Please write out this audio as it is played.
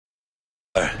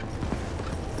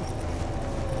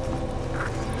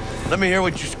Let me hear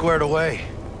what you squared away.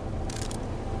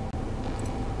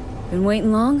 Been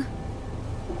waiting long?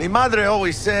 Mi madre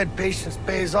always said patience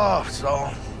pays off,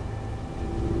 so...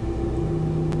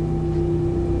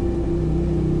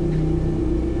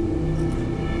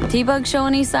 T-Bug show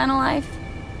any sign of life?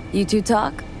 You two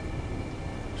talk?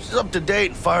 She's up to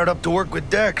date and fired up to work with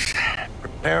Dex.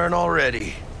 Preparing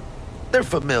already. They're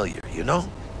familiar, you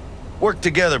know? Worked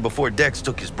together before Dex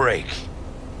took his break.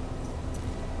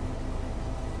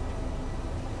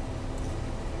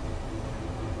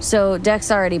 So,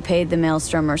 Dex already paid the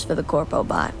Maelstromers for the Corpo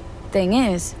bot. Thing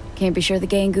is, can't be sure the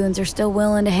Gangoons are still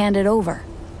willing to hand it over.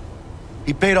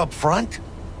 He paid up front?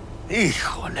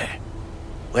 Híjole.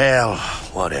 Well,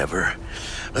 whatever.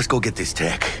 Let's go get this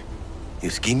tech.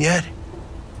 You scheme yet?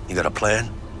 You got a plan?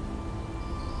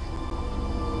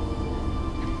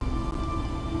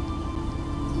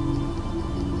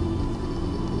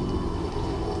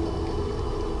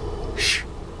 Shh.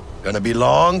 Gonna be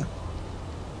long?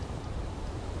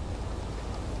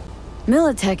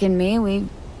 Militech and me, we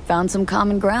found some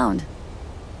common ground.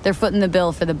 They're footing the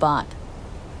bill for the bot.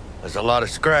 There's a lot of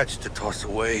scratch to toss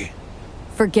away.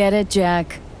 Forget it,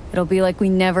 Jack. It'll be like we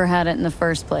never had it in the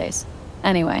first place.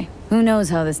 Anyway, who knows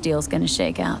how this deal's gonna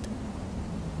shake out.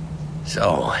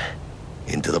 So,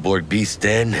 into the Borg Beast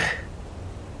Den?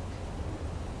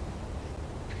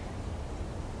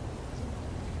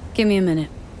 Give me a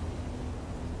minute.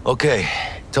 Okay,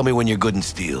 tell me when you're good and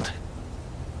steeled.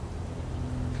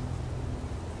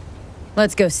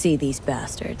 Let's go see these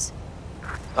bastards.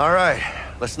 All right,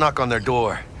 let's knock on their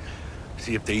door.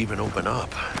 See if they even open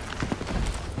up.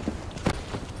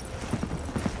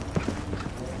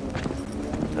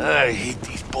 I hate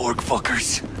these Borg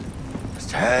fuckers.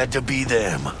 Just had to be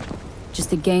them.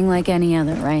 Just a gang like any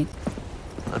other, right?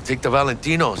 I'll take the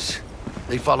Valentinos.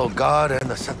 They follow God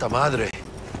and the Santa Madre.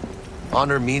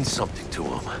 Honor means something to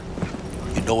them.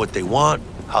 You know what they want,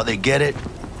 how they get it,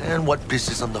 and what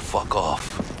pisses them the fuck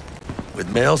off. With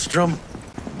Maelstrom,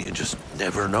 you just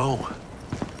never know.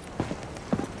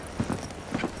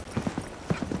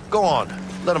 Go on,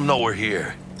 let them know we're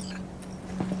here.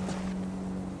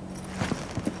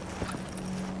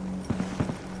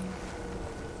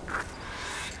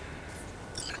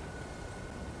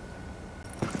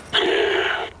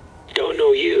 Don't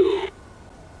know you.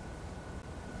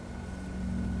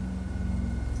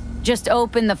 Just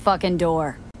open the fucking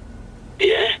door.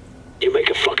 Yeah? You make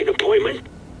a fucking appointment?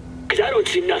 Cause I don't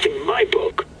see nothing in my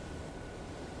book.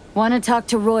 Wanna talk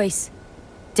to Royce?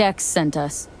 Dex sent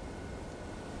us.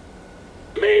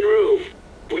 Main room.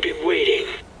 We've been waiting.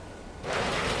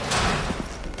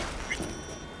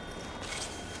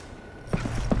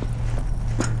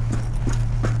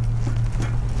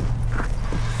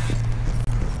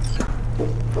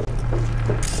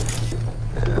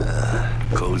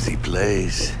 Cozy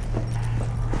place.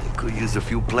 Could use a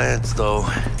few plants, though.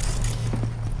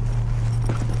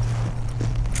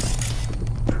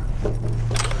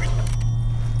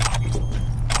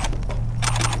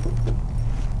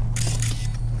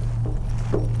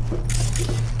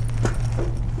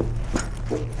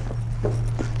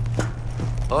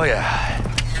 Oh yeah.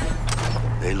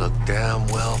 They look damn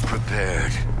well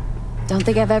prepared. Don't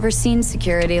think I've ever seen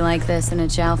security like this in a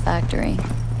chow factory.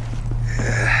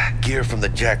 Gear from the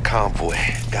Jack convoy.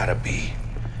 Gotta be.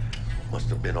 Must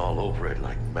have been all over it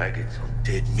like maggots on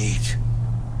dead meat.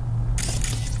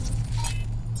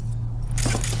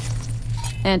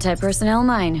 Anti-personnel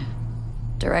mine.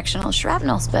 Directional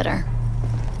shrapnel spitter.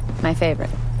 My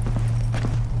favorite.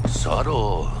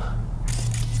 Subtle.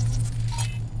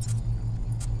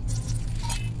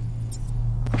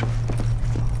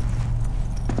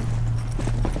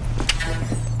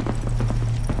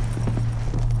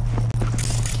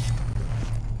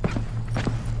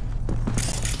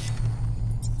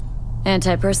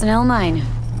 Anti-personnel mine.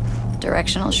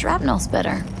 Directional shrapnel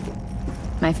spitter.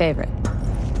 My favorite.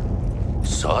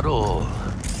 Subtle.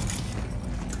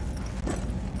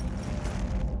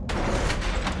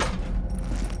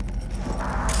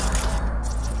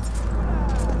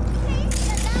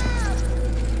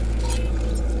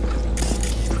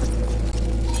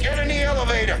 Get in the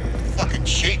elevator, fucking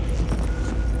shit.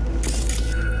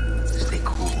 Stay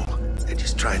cool. They're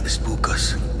just trying to spook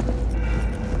us.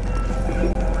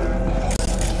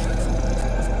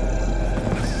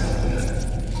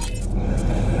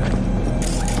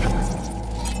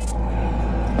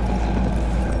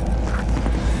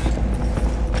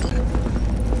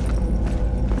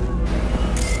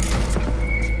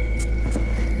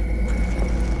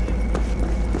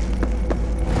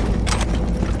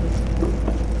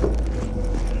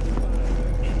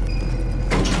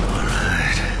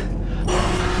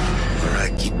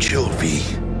 Chill, V.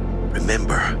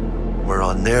 remember, we're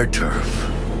on their turf.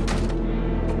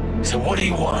 So what do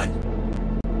you want?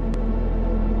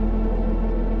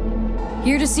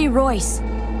 Here to see Royce.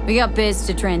 We got biz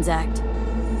to transact.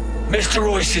 Mr.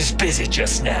 Royce is busy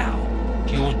just now.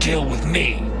 You'll deal with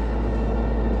me.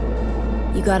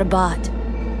 You got a bot.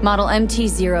 Model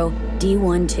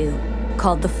MT0D12,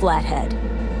 called the Flathead.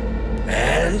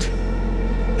 And?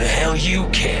 The hell you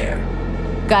care?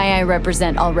 Guy I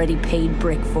represent already paid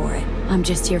Brick for it. I'm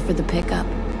just here for the pickup.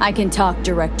 I can talk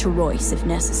direct to Royce if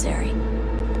necessary.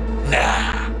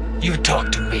 Nah, you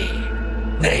talk to me.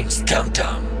 Name's Dum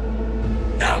Dum.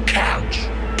 Now couch,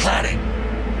 planet.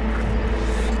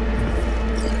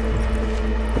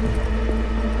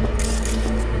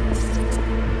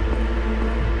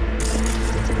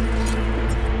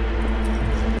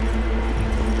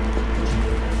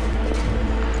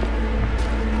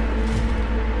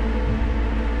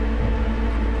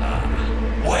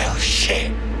 Well,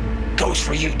 shit. Goes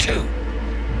for you too.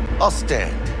 I'll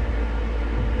stand.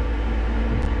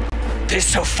 This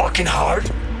so fucking hard?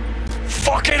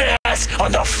 Fucking ass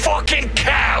on the fucking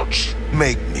couch!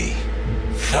 Make me.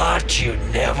 Thought you'd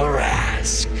never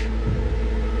ask.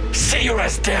 Sit your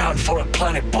ass down for a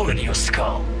planet bullet in your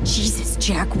skull. Jesus,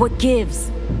 Jack, what gives?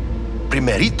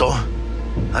 Primerito,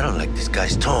 I don't like this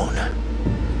guy's tone.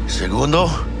 Segundo,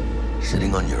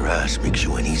 sitting on your ass makes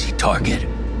you an easy target.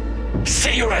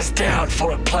 Sit your ass down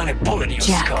for a planet bullet in your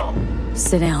Jack, skull.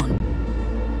 sit down.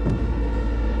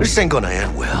 This ain't gonna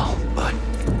end well, but...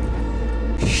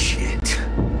 shit.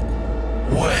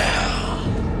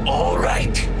 Well,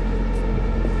 alright.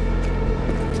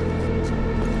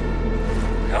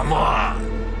 Come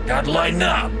on. Gotta lighten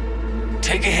up.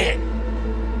 Take a hit.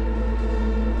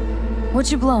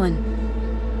 What you blowing?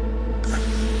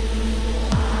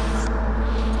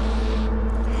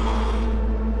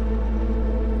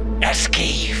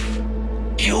 Esquive.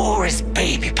 You're his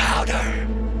baby powder.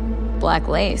 Black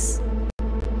lace.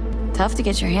 Tough to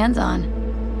get your hands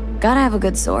on. Gotta have a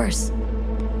good source.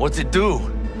 What's it do?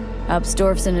 Ups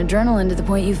dwarfs and adrenaline to the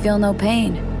point you feel no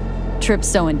pain. Trip's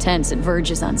so intense it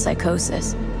verges on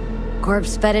psychosis.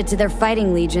 Corps fed it to their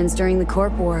fighting legions during the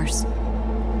Corp Wars.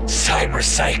 Cyber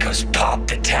psychos pop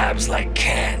the tabs like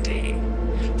candy.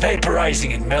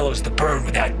 Vaporizing it mellows the burn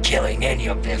without killing any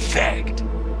of the effect.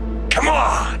 Come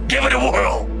on, give it a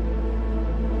whirl!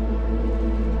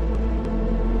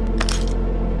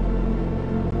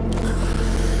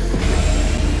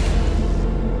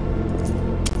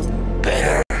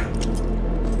 Better.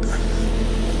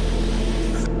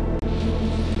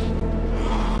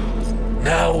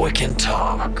 Now we can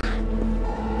talk.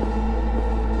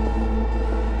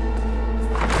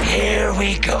 Here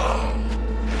we go.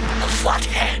 A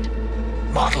Flathead.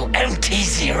 Model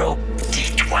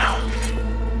MT0D12.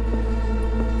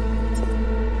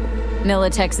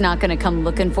 Militech's not gonna come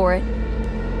looking for it?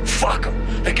 Fuck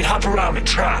them. They can hop around and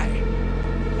try.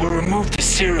 We'll remove the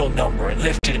serial number and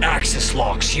lifted access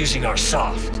locks using our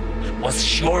soft. Once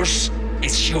it's yours,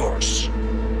 it's yours.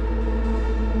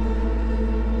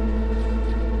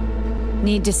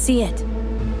 Need to see it.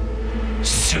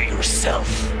 Suit yourself.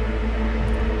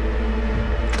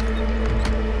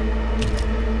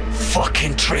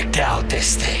 Fucking tricked out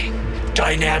this thing.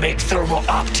 Dynamic thermal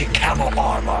optic camo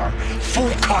armor. Full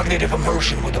cognitive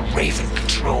immersion with a Raven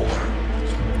controller.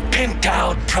 Pimped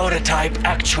out prototype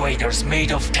actuators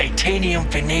made of titanium,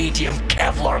 vanadium,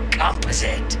 Kevlar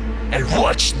composite. And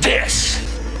watch this!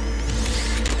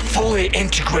 Fully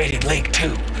integrated Link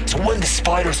 2, so when the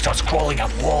spider starts crawling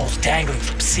up walls dangling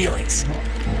from ceilings.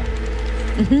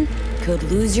 Could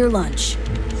lose your lunch.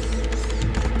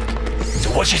 So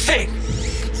what you think?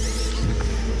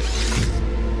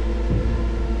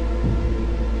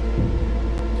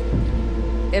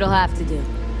 It'll have to do.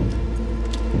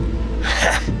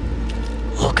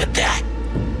 Look at that.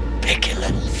 Picky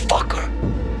little fucker.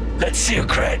 Let's see your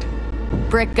cred.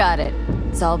 Brick got it.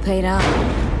 It's all paid out.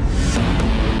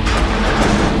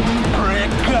 Brick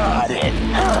got it.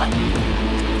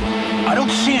 I don't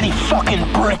see any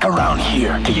fucking brick around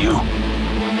here, do you?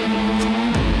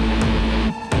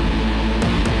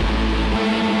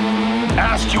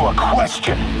 Asked you a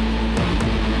question.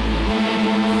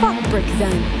 Fuck Brick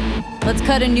then. Let's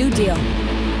cut a new deal.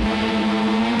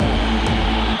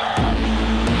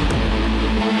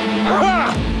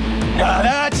 Now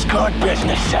that's good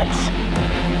business sense.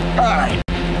 Alright.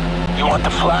 You want the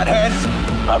Flathead?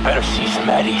 I better see some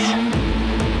eddies.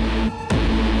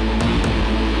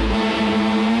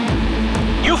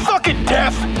 You fucking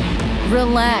deaf?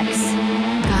 Relax.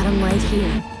 Got him right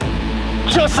here.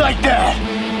 Just like that.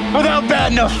 Without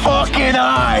batting a fucking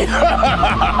eye.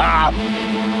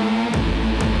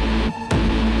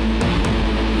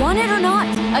 Want it or not?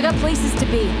 I got places to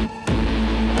be.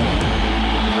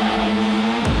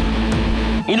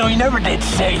 You know, you never did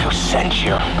say who sent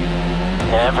you.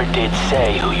 Never did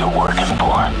say who you're working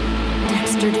for.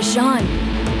 Dexter Deshawn.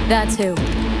 That's who.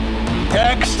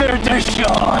 Dexter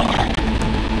Deshawn.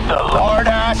 The lord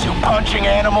ass who punching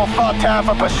animal fucked half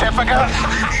of Pacifica?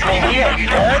 I mean, he ain't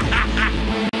dead.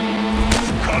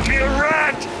 Call me a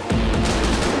rat!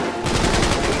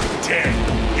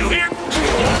 Dead. You hear?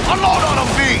 Unload on him,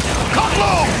 V! Cut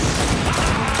loose!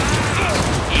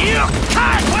 You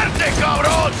can't muerte,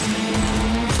 cabrón!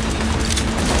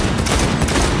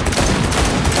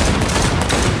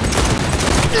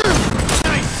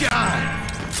 Nice shot!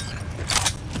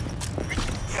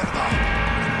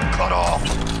 Cut off.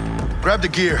 Grab the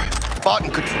gear. Bot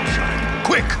and control shot.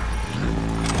 Quick!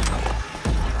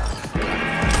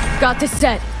 Got the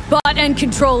set. Bot and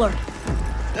controller.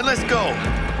 Then let's go.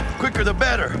 Quicker the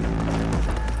better.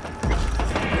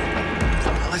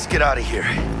 Let's get out of here.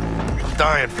 I'm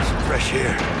dying for some fresh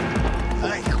air.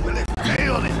 Ay, huele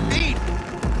feo, this meat.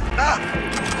 Ah,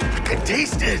 I can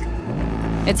taste it.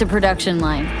 It's a production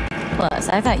line. Plus,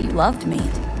 I thought you loved meat.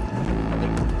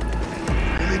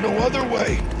 Really no other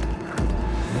way.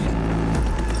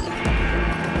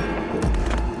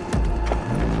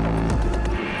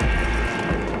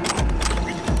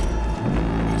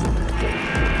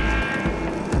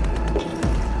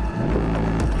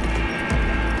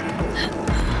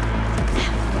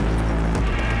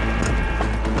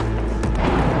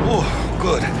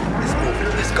 Good. Let's move.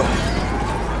 Let's go.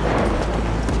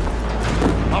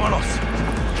 Vámonos.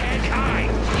 Can't hide.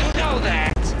 You know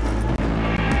that.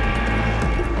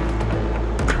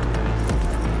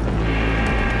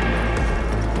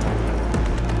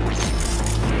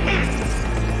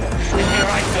 Here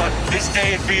I thought this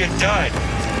day would be done.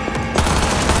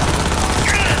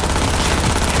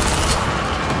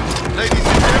 Ladies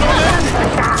and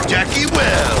gentlemen, Jackie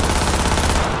Wells.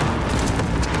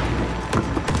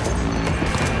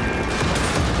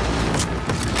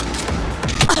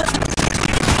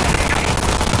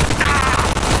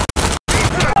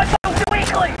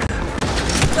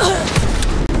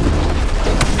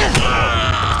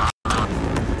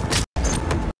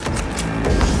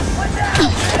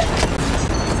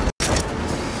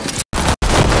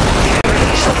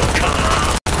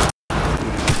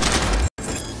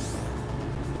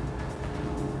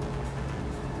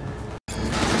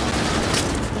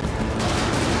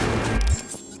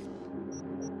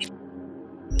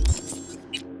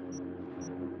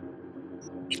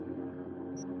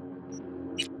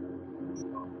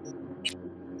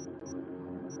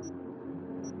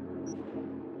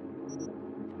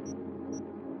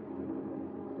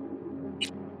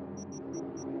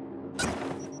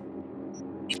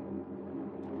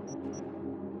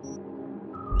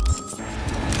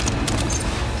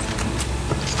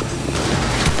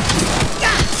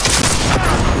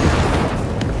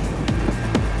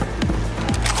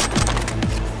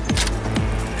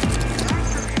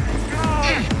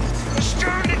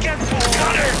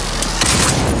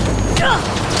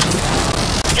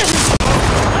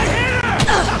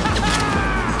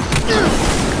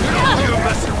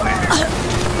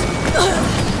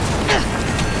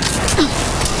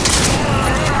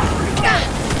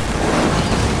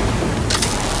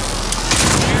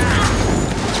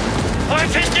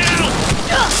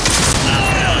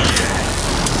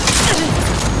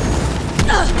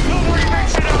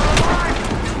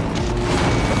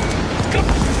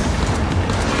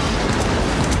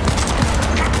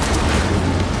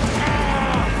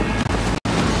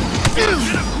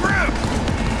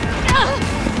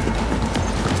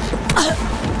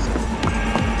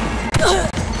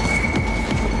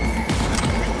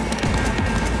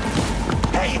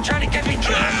 Hey, you trying to get me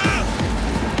killed?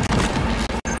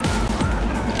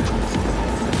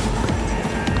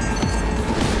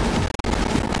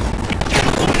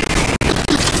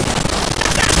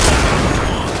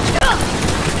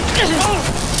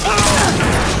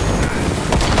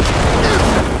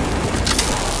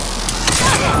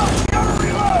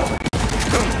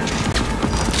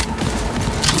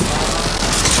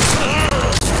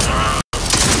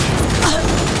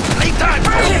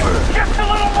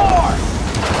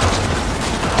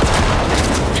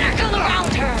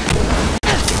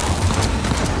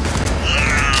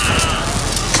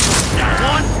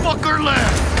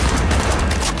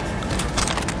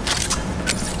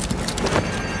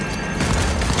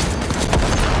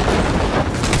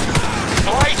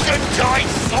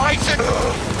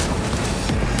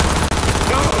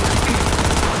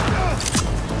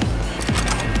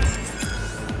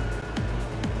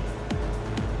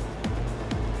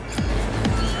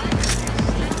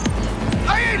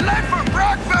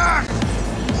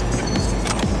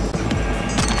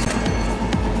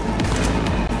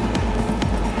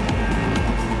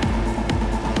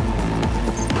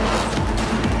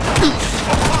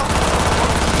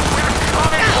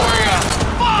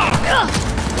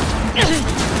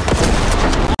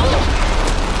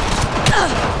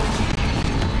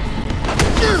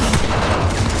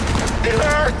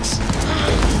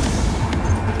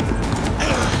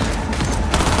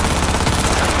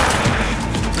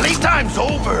 time's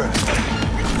over.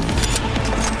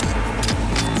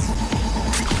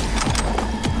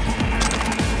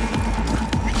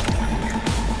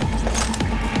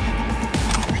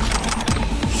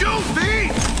 Shoot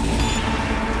me!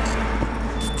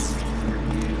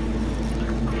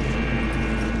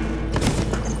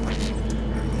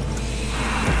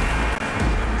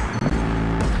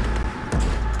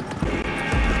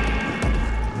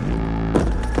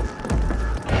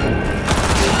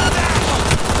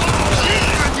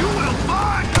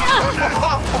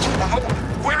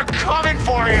 We're coming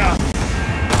for you!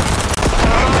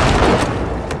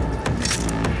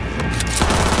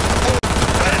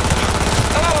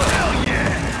 Hell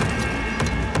yeah!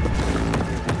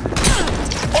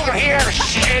 Over here,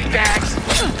 shitbags!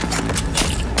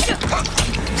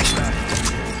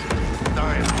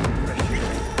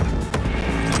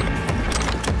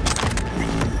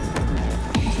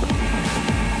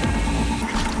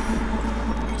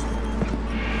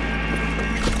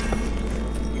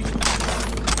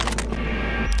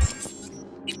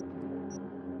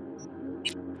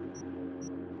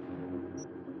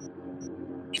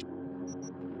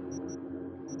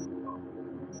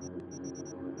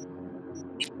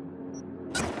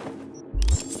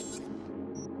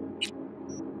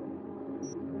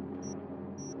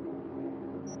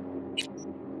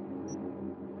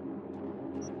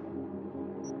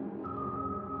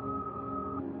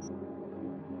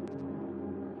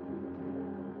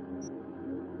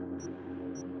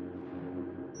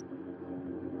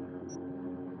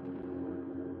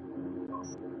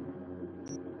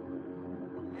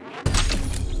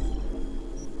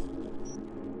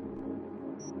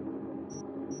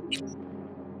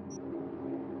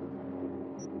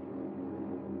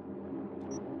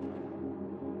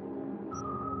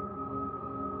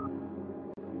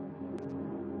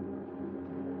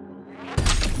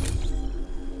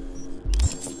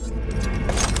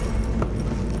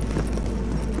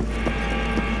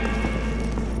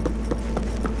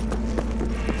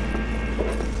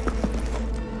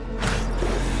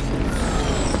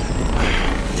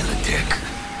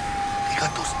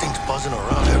 Buzzing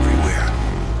around everywhere.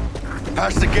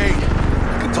 Past the gate. We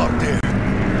can talk there.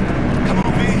 Come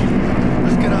on, V.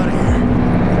 Let's get out of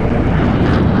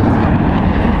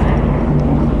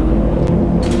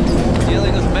here.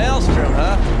 Dealing with Maelstrom,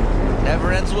 huh?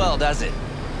 Never ends well, does it?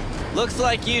 Looks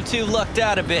like you two lucked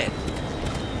out a bit.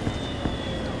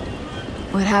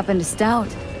 What happened to Stout?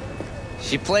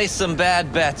 She placed some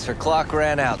bad bets. Her clock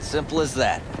ran out. Simple as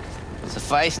that.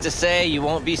 Suffice to say, you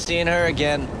won't be seeing her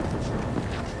again.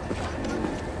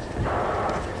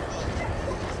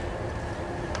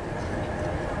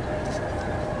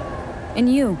 And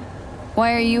you?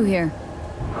 Why are you here?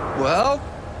 Well,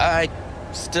 I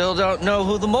still don't know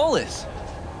who the mole is.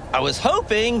 I was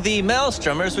hoping the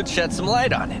Maelstromers would shed some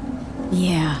light on it.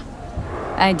 Yeah,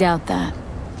 I doubt that.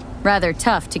 Rather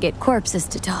tough to get corpses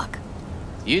to talk.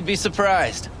 You'd be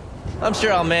surprised. I'm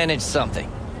sure I'll manage something.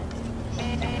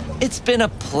 It's been a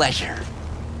pleasure.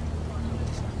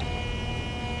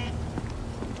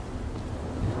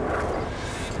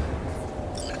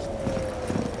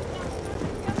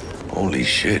 Holy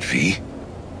shit, V.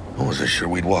 I wasn't sure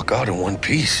we'd walk out in one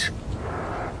piece.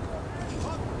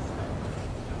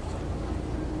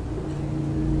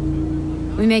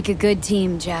 We make a good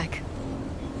team, Jack.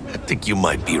 I think you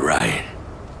might be right.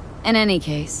 In any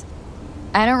case,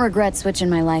 I don't regret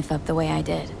switching my life up the way I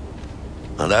did.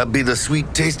 Now that'd be the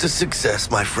sweet taste of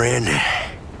success, my friend.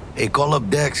 Hey, call up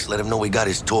Dex, let him know we got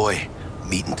his toy.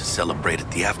 Meeting to celebrate at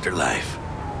the afterlife.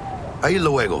 Ahí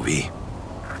luego, V.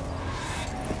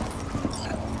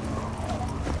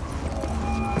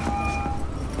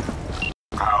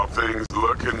 How things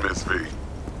looking, Miss V?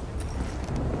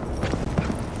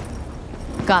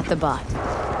 Got the bot.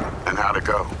 And how'd it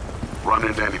go? Run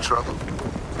into any trouble?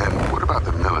 And what about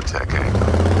the Militech angle?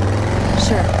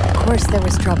 Sure, of course there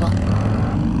was trouble.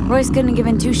 Royce couldn't have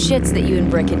given two shits that you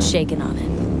and Brick had shaken on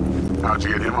it. How'd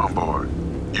you get him on board?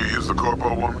 You used the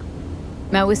corpo woman?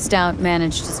 Met with Stout,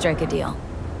 managed to strike a deal.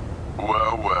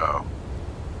 Well, well.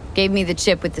 Gave me the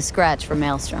chip with the scratch for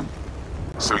Maelstrom.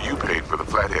 So you paid for the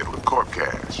flathead with corp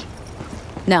cash?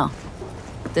 No.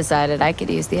 Decided I could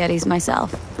use the eddies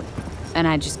myself. And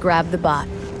I just grabbed the bot.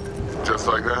 Just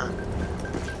like that?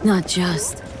 Not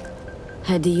just.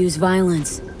 Had to use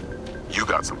violence. You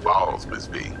got some balls, Miss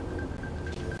V.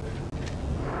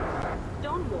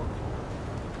 Don't walk.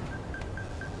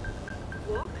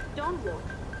 Walk, don't walk.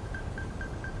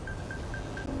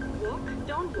 Walk,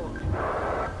 don't walk.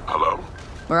 Hello?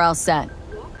 We're all set.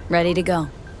 Ready to go.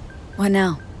 What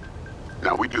now?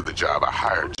 Now we do the job I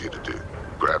hired you to do,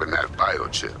 grabbing that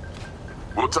biochip.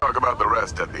 We'll talk about the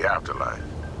rest at the afterlife.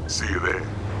 See you there.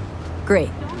 Great.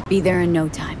 Be there in no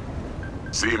time.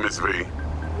 See you, Miss V.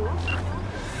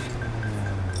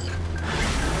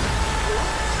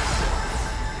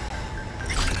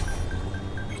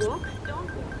 Walk,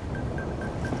 don't walk.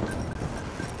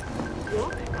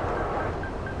 Walk.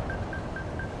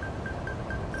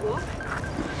 Walk.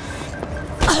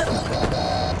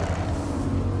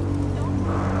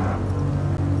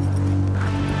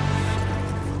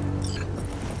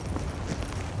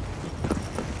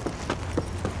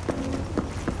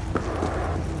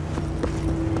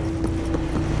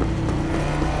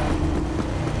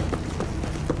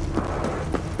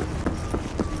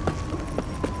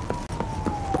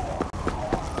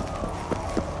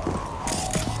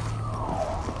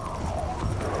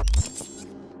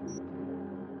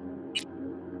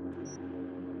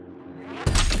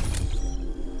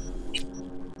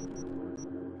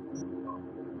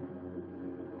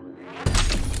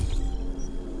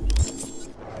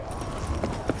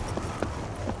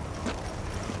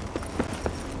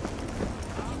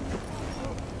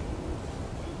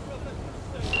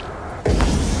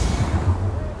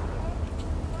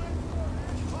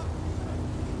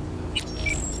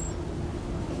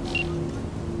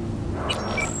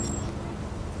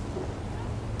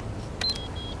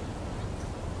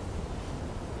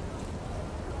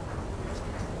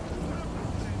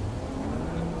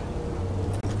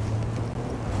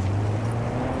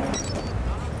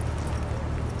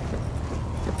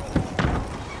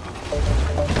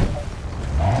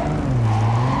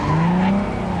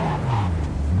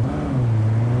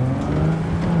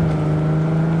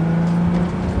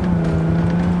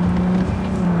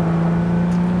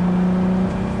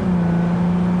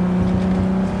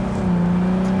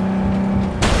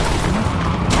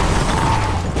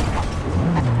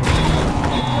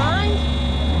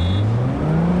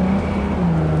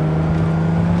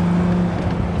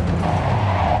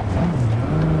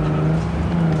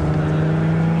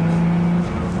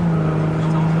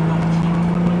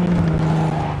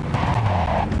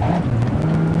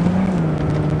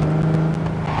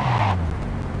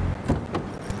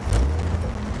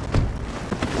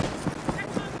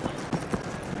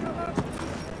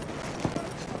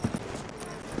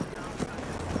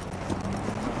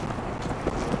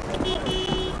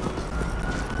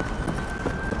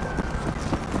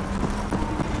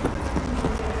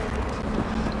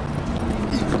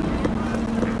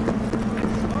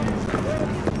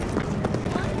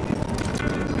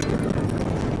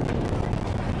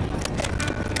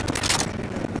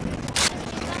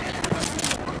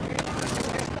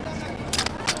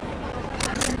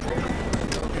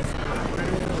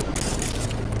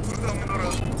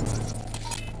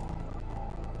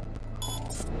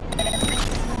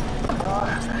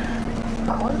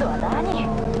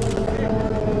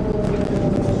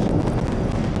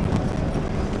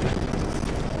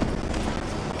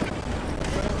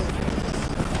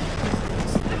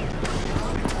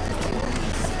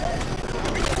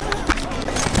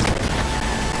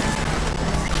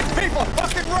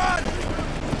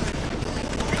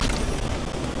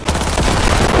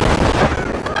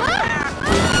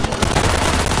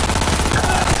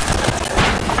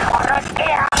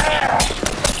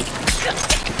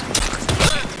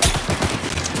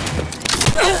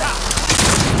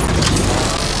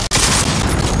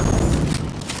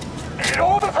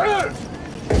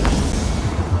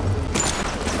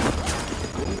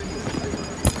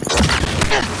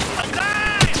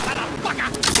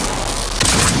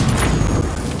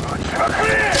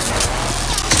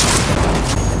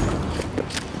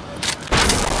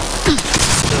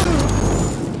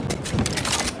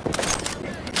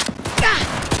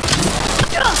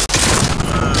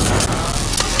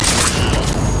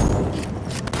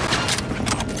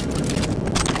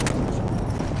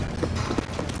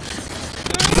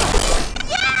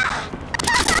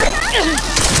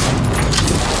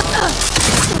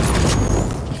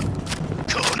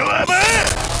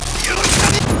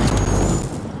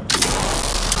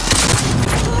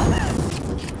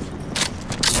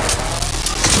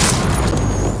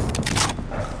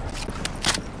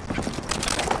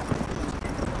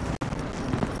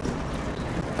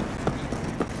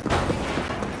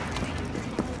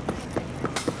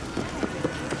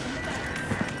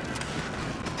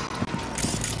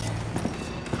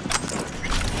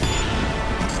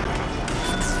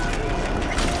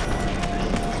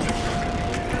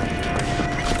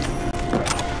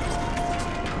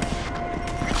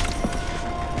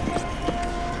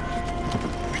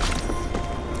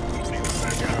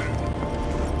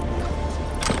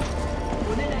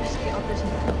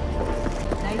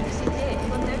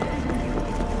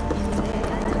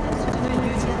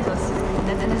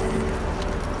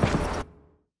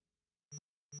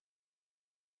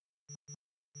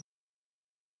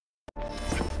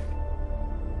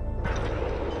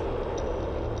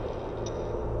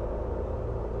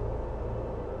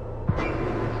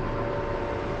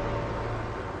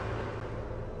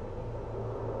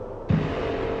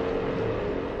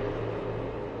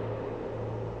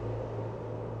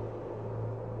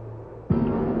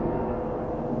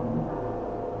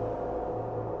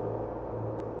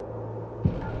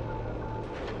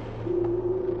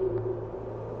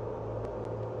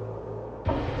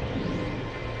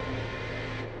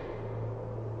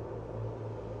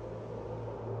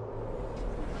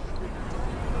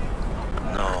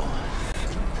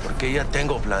 que ya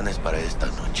tengo planes para esta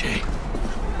noche.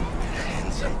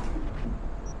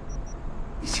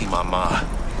 Y sí, mamá,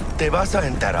 te vas a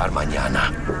enterar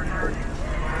mañana.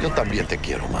 Yo también te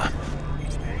quiero, ma.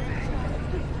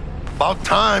 About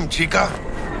time, chica.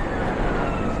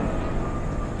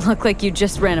 Look like you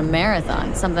just ran a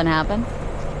marathon. Something happened?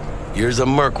 Years of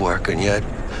merc work, and yet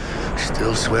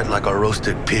still sweat like a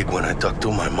roasted pig when I talk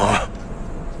to my mom.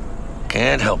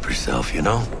 Can't help herself, you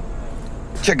know?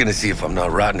 Checking to see if I'm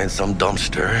not rotting in some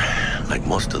dumpster, like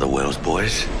most of the Wells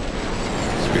boys.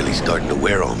 It's really starting to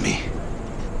wear on me.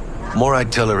 The more I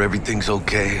tell her everything's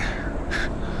okay,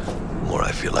 the more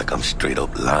I feel like I'm straight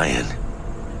up lying.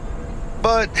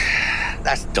 But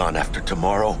that's done after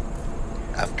tomorrow.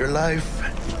 Afterlife,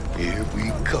 here we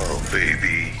come,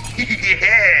 baby.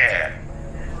 Yeah!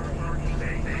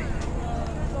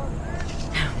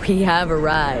 We have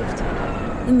arrived.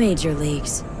 The major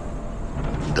leagues.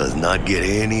 Does not get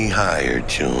any higher,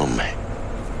 chum.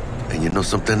 And you know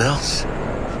something else?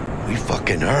 We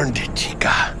fucking earned it,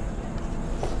 chica.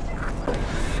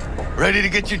 Ready to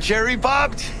get your cherry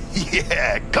popped?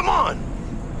 Yeah, come on!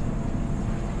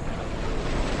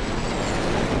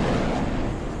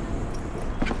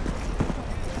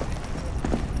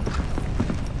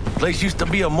 Place used to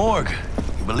be a morgue.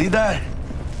 You believe that?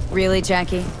 Really,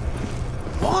 Jackie?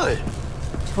 What?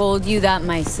 Told you that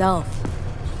myself.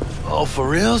 Oh, for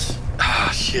reals?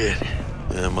 Ah, shit.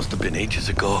 Yeah, it must have been ages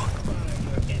ago.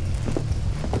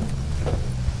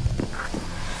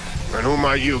 And who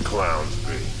might you clowns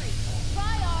be?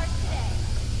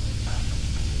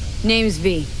 Name's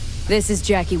V. This is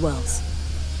Jackie Wells.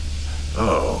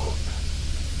 Oh.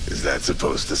 Is that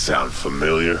supposed to sound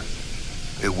familiar?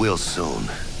 It will soon.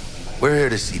 We're here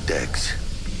to see Dex.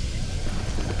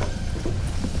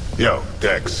 Yo,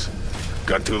 Dex.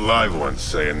 Got two live ones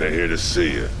saying they're here to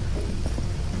see you.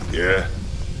 Yeah?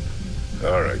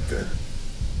 Alright then.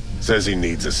 Says he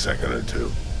needs a second or two.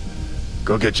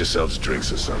 Go get yourselves drinks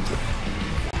or something.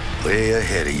 Way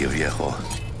ahead of you, viejo.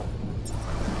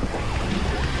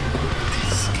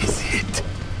 This is it.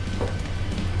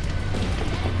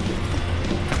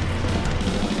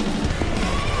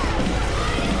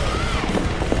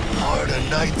 Heart of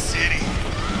Night City.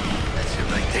 That's it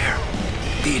right there.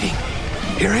 Beating.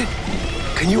 Hear it?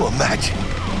 Can you imagine?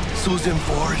 Susan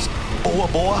Forrest, Boa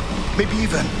Boa, maybe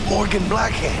even Morgan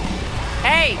Blackhand.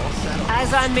 Hey,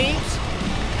 eyes on me?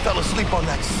 Fell asleep on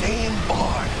that same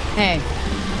bar. Hey.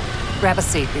 Grab a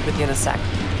seat, be with you in a sec.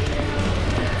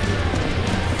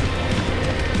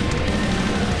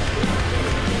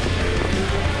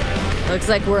 Looks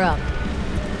like we're up.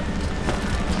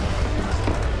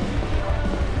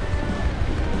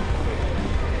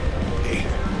 Hey,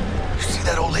 you see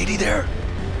that old lady there?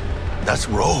 That's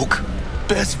Rogue.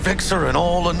 Best fixer in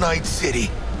all of Night City.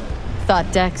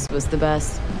 Thought Dex was the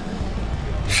best.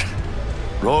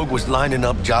 Rogue was lining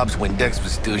up jobs when Dex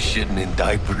was still shitting in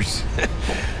diapers.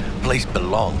 Place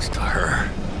belongs to her.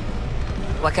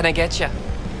 What can I get you?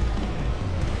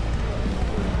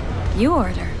 You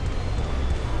order.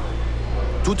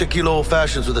 2 tequila old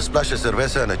fashions with a splash of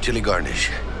cerveza and a chili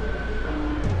garnish.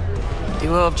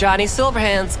 Duo of Johnny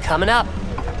Silverhands coming up.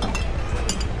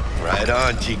 Right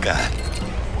on, chica.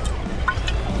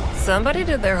 Somebody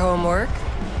did their homework.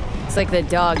 It's like the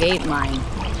dog ate mine.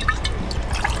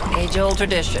 Age-old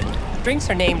tradition. Drinks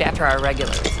are named after our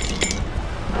regulars.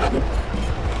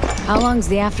 How long's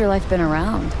the afterlife been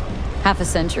around? Half a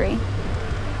century?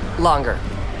 Longer.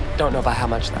 Don't know by how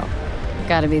much, though.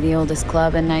 Gotta be the oldest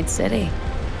club in Night City.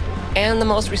 And the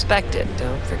most respected.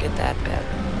 Don't forget that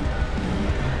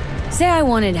bit. Say I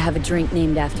wanted to have a drink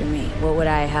named after me. What would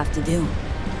I have to do?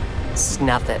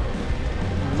 Snuff it.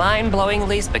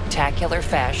 Mind-blowingly spectacular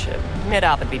fashion.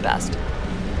 Mid-op would be best.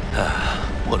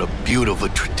 What a beautiful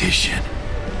tradition.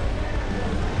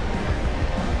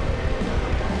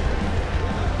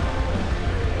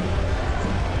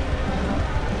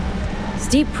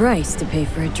 Steep price to pay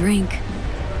for a drink.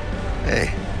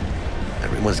 Hey,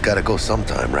 everyone's gotta go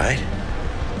sometime, right?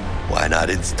 Why not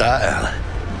in style?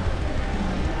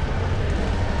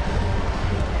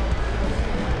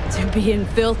 To being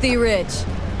filthy rich.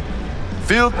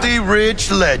 Filthy rich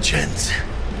legends.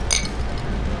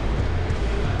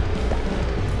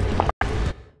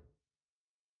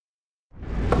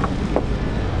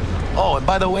 Oh, and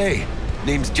by the way,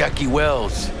 name's Jackie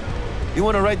Wells. You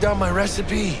want to write down my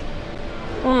recipe?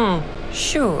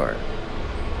 Sure.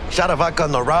 Shot of vodka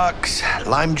on the rocks,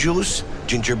 lime juice,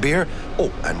 ginger beer.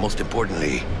 Oh, and most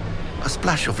importantly, a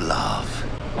splash of love.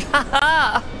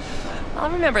 Haha! I'll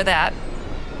remember that.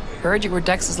 Heard you were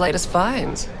Dex's latest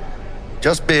finds.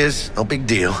 Just biz, no big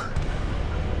deal.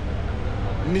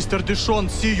 Mr. Dishon,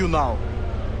 see you now.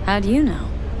 How do you know?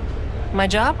 My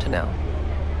job to know.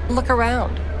 Look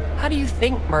around. How do you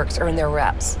think mercs earn their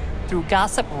reps? Through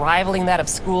gossip rivaling that of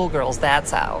schoolgirls,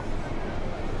 that's how.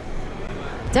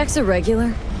 Dex a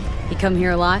regular? He come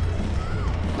here a lot?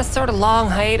 A sort of long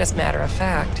hiatus, matter of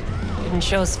fact. Didn't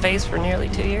show his face for nearly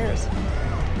 2 years.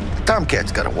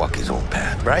 Tomcat's gotta walk his own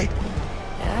path, right?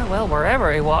 Yeah, well,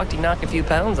 wherever he walked, he knocked a few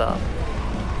pounds off.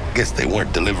 Guess they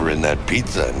weren't delivering that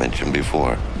pizza I mentioned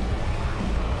before.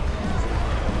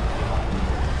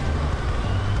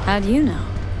 How do you know?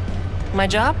 My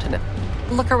job to know.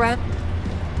 Look around.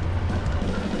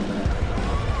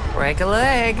 Break a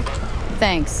leg.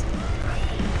 Thanks.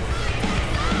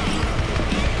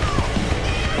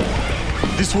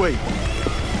 This way.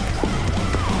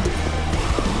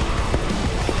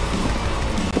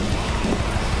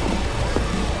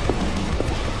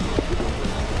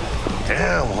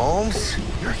 Damn, Holmes.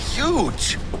 You're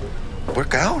huge.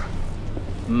 Work out?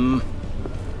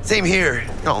 Same here.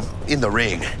 No, in the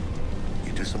ring.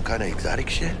 You do some kind of exotic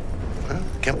shit? Huh?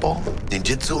 Kempo?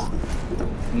 Ninjutsu?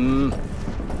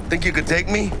 Think you could take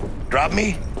me? Drop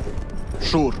me?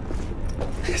 Sure.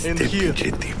 Este here.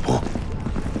 pinche tipo.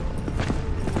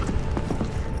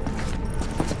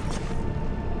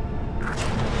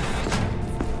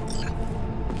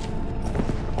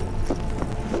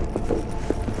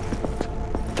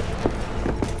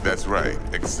 That's right,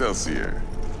 Excelsior.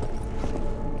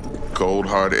 Cold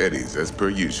hard eddies, as per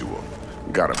usual.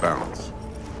 Gotta bounce.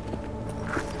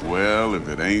 Well, if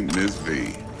it ain't Miss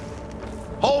V.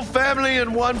 Whole family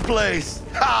in one place.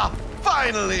 Ha!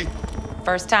 Finally!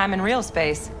 First time in real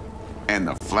space. And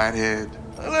the flathead?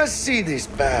 Let's see this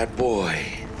bad boy.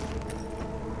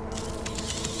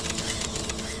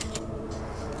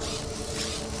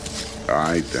 All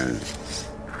right, then.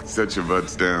 Set your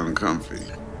butts down comfy.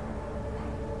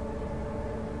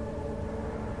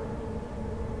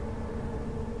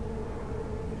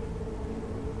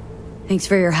 Thanks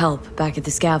for your help back at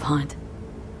the scav hunt.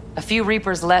 A few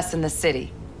Reapers less in the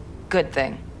city. Good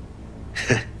thing.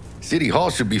 City Hall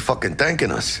should be fucking thanking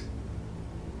us.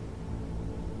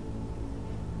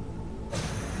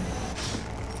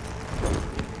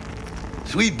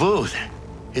 Sweet booth.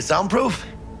 It's soundproof?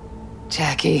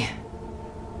 Jackie.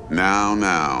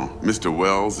 Now, Mr.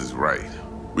 Wells is right.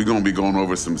 We're gonna be going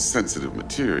over some sensitive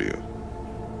material.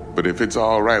 But if it's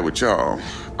all right with y'all,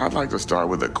 I'd like to start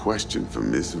with a question for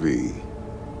Miss V.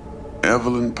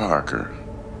 Evelyn Parker,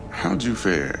 how'd you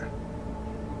fare?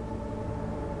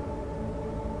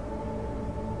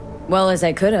 Well as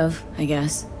I could have, I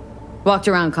guess. Walked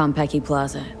around Konpeki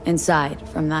Plaza, inside,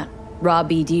 from that raw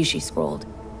BD she scrolled.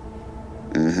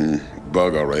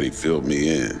 Bug already filled me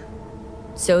in.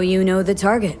 So you know the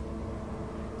target.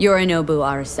 Yorinobu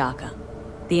Arasaka,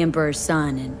 the Emperor's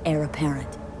son and heir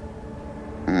apparent.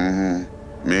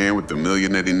 Man with the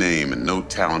millionaire name and no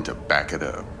talent to back it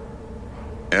up.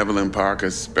 Evelyn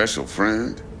Parker's special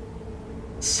friend?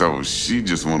 So she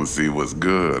just want to see what's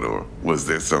good, or was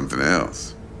there something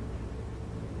else?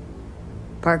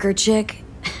 Parker chick?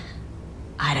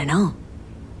 I don't know.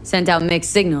 Sent out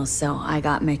mixed signals, so I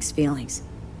got mixed feelings.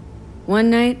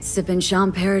 One night, sipping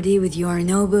Sean Paradis with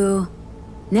Yorinobu.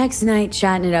 Next night,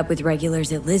 chatting it up with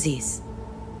regulars at Lizzie's.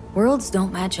 Worlds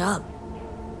don't match up.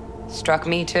 Struck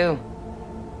me too.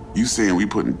 You saying we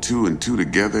putting 2 and 2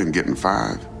 together and getting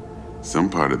 5? Some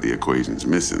part of the equation's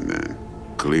missing then,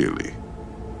 clearly.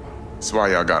 That's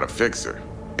why y'all gotta fix her.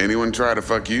 Anyone try to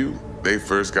fuck you, they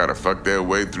first gotta fuck their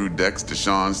way through Dex to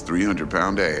Sean's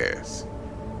 300-pound ass.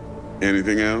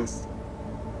 Anything else?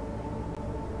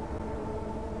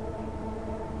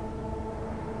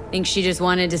 Think she just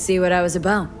wanted to see what I was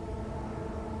about.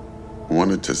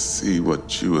 Wanted to see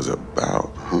what you was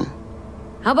about, huh?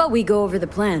 How about we go over the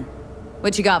plan?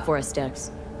 What you got for us,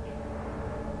 Dex?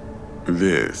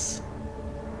 This.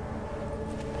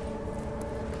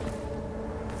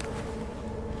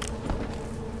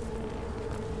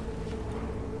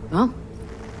 Well,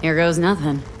 here goes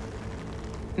nothing.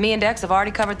 Me and Dex have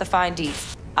already covered the fine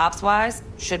deets. Ops-wise,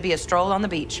 should be a stroll on the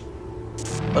beach.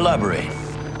 Elaborate.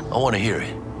 I want to hear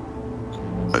it.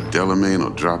 A Delamain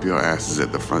will drop your asses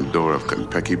at the front door of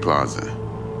Konpeki Plaza.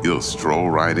 You'll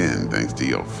stroll right in thanks to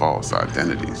your false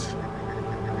identities.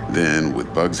 Then,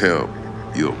 with Bug's help,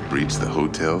 you'll breach the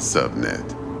hotel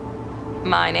subnet.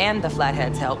 Mine and the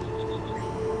Flathead's help.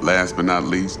 Last but not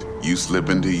least, you slip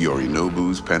into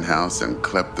Yorinobu's penthouse and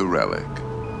clep the relic.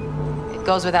 It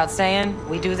goes without saying,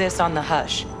 we do this on the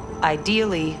hush.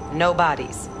 Ideally, no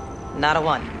bodies. Not a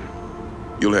one.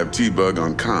 You'll have T-Bug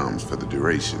on comms for the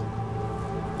duration.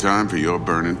 Time for your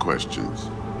burning questions.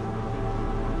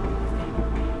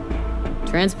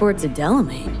 Transport to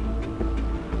Delamain?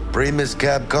 Primus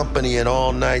cab company in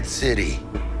all night city.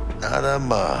 Nada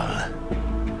mal.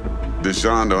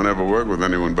 Deshaun don't ever work with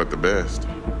anyone but the best.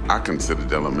 I consider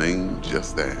Delamain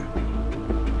just that.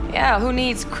 Yeah, who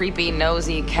needs creepy,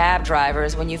 nosy cab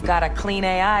drivers when you've got a clean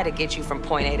AI to get you from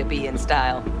point A to B in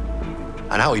style?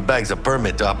 And how he bags a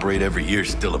permit to operate every year is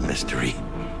still a mystery.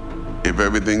 If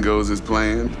everything goes as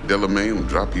planned, Delamain will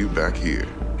drop you back here.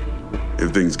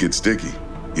 If things get sticky,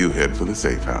 you head for the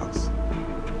safe house.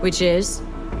 Which is?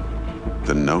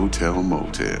 The no-tell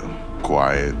motel.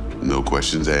 Quiet, no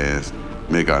questions asked.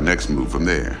 Make our next move from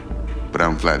there. But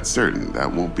I'm flat certain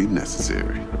that won't be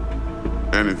necessary.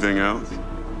 Anything else?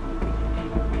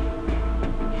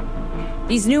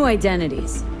 These new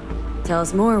identities. Tell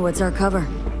us more, what's our cover?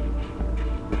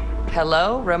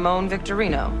 Hello, Ramon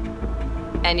Victorino.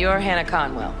 And you're Hannah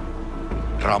Conwell.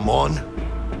 Ramon?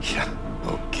 Yeah,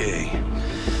 okay.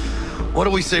 What do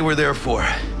we say we're there for?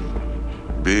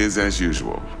 Biz as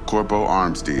usual. Corpo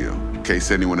arms deal. In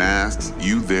case anyone asks,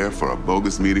 you there for a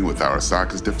bogus meeting with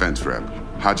Arasaka's defense rep,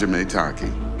 Hajime Taki.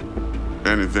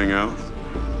 Anything else?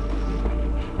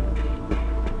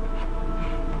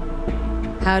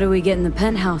 How do we get in the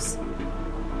penthouse?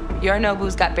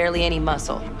 Yorinobu's got barely any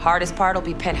muscle. Hardest part will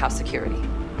be penthouse security.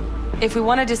 If we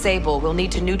want to disable, we'll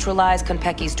need to neutralize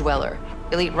Konpeki's dweller,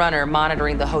 elite runner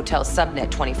monitoring the hotel's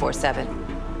subnet 24/7.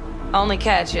 Only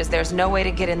catch is there's no way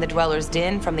to get in the dweller's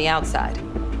den from the outside.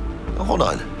 Now, hold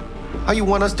on. How you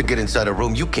want us to get inside a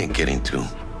room you can't get into?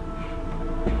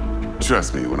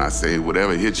 Trust me when I say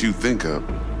whatever hit you think of,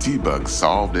 T-Bug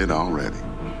solved it already.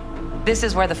 This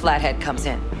is where the flathead comes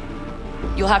in.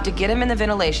 You'll have to get him in the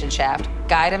ventilation shaft,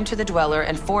 guide him to the dweller,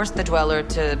 and force the dweller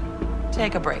to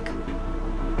take a break.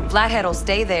 Flathead will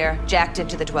stay there, jacked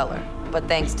into the dweller. But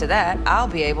thanks to that, I'll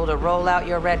be able to roll out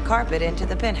your red carpet into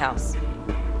the penthouse.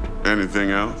 Anything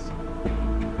else?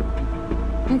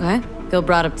 Okay, feel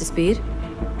brought up to speed.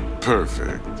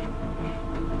 Perfect.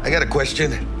 I got a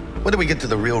question. When do we get to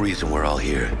the real reason we're all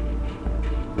here?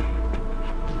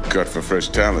 Cut for fresh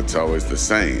talent's always the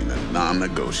same and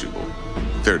non-negotiable.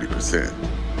 30%.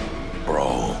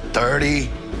 Bro, 30?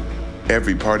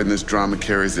 Every part in this drama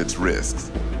carries its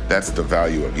risks. That's the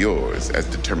value of yours as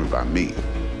determined by me.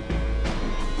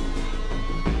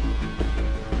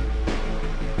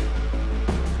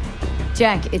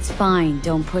 Jack, it's fine.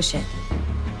 Don't push it.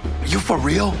 Are you for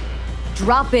real?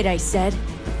 Drop it, I said.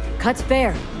 Cut's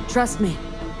fair. Trust me.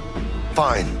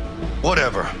 Fine.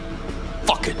 Whatever.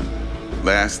 Fuck it.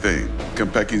 Last thing,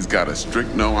 Konpeki's got a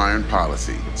strict no-iron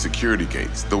policy, security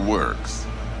gates, the works.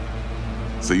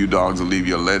 So you dogs will leave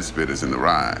your lead spitters in the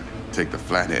ride. Take the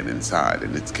flathead inside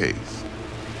in its case.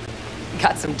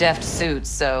 Got some deft suits,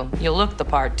 so you'll look the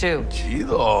part too.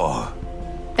 Chido.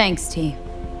 Thanks, T.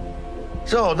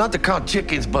 So, not to count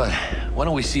chickens, but why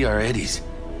don't we see our Eddies?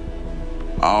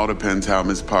 All depends how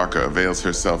Miss Parker avails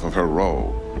herself of her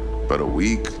role. But a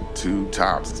week, 2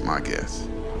 tops is my guess.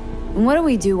 And what do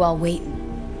we do while waiting?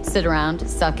 Sit around,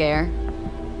 suck air?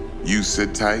 You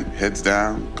sit tight, heads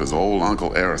down, cause old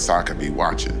Uncle Arasaka be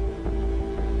watching.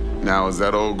 Now, as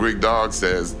that old Greek dog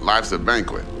says, life's a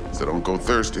banquet, so don't go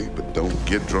thirsty, but don't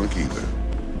get drunk either.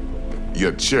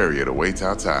 Your chariot awaits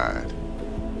outside.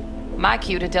 My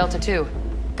cue to Delta 2.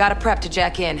 Gotta prep to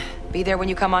jack in. Be there when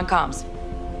you come on comms.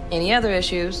 Any other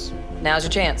issues, now's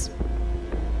your chance.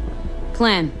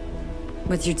 Plan.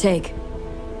 What's your take?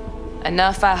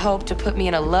 Enough, I hope, to put me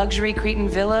in a luxury Cretan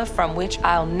villa from which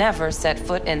I'll never set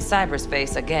foot in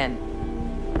cyberspace again.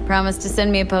 Promise to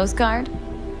send me a postcard?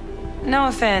 No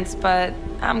offense, but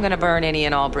I'm gonna burn any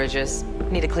and all bridges.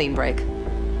 Need a clean break.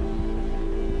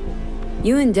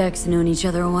 You and Dex known each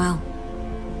other a while.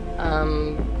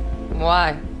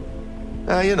 Why?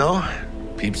 You know,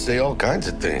 peeps say all kinds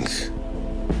of things.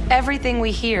 Everything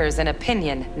we hear is an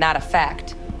opinion, not a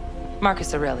fact.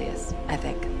 Marcus Aurelius, I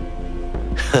think.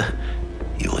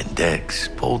 You and Dex,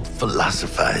 both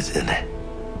philosophizing.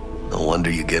 No wonder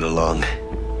you get along.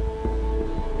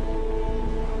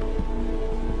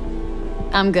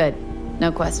 I'm good.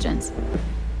 No questions.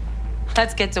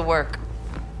 Let's get to work.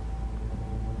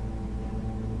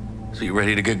 So you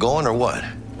ready to get going or what?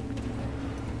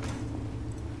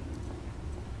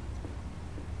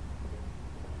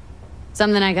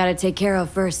 Something I gotta take care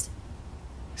of first.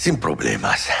 Sin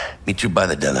problemas. Meet you by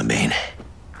the Delamain.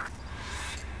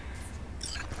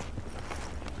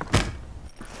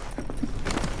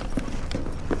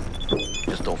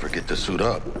 Just don't forget to suit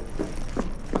up.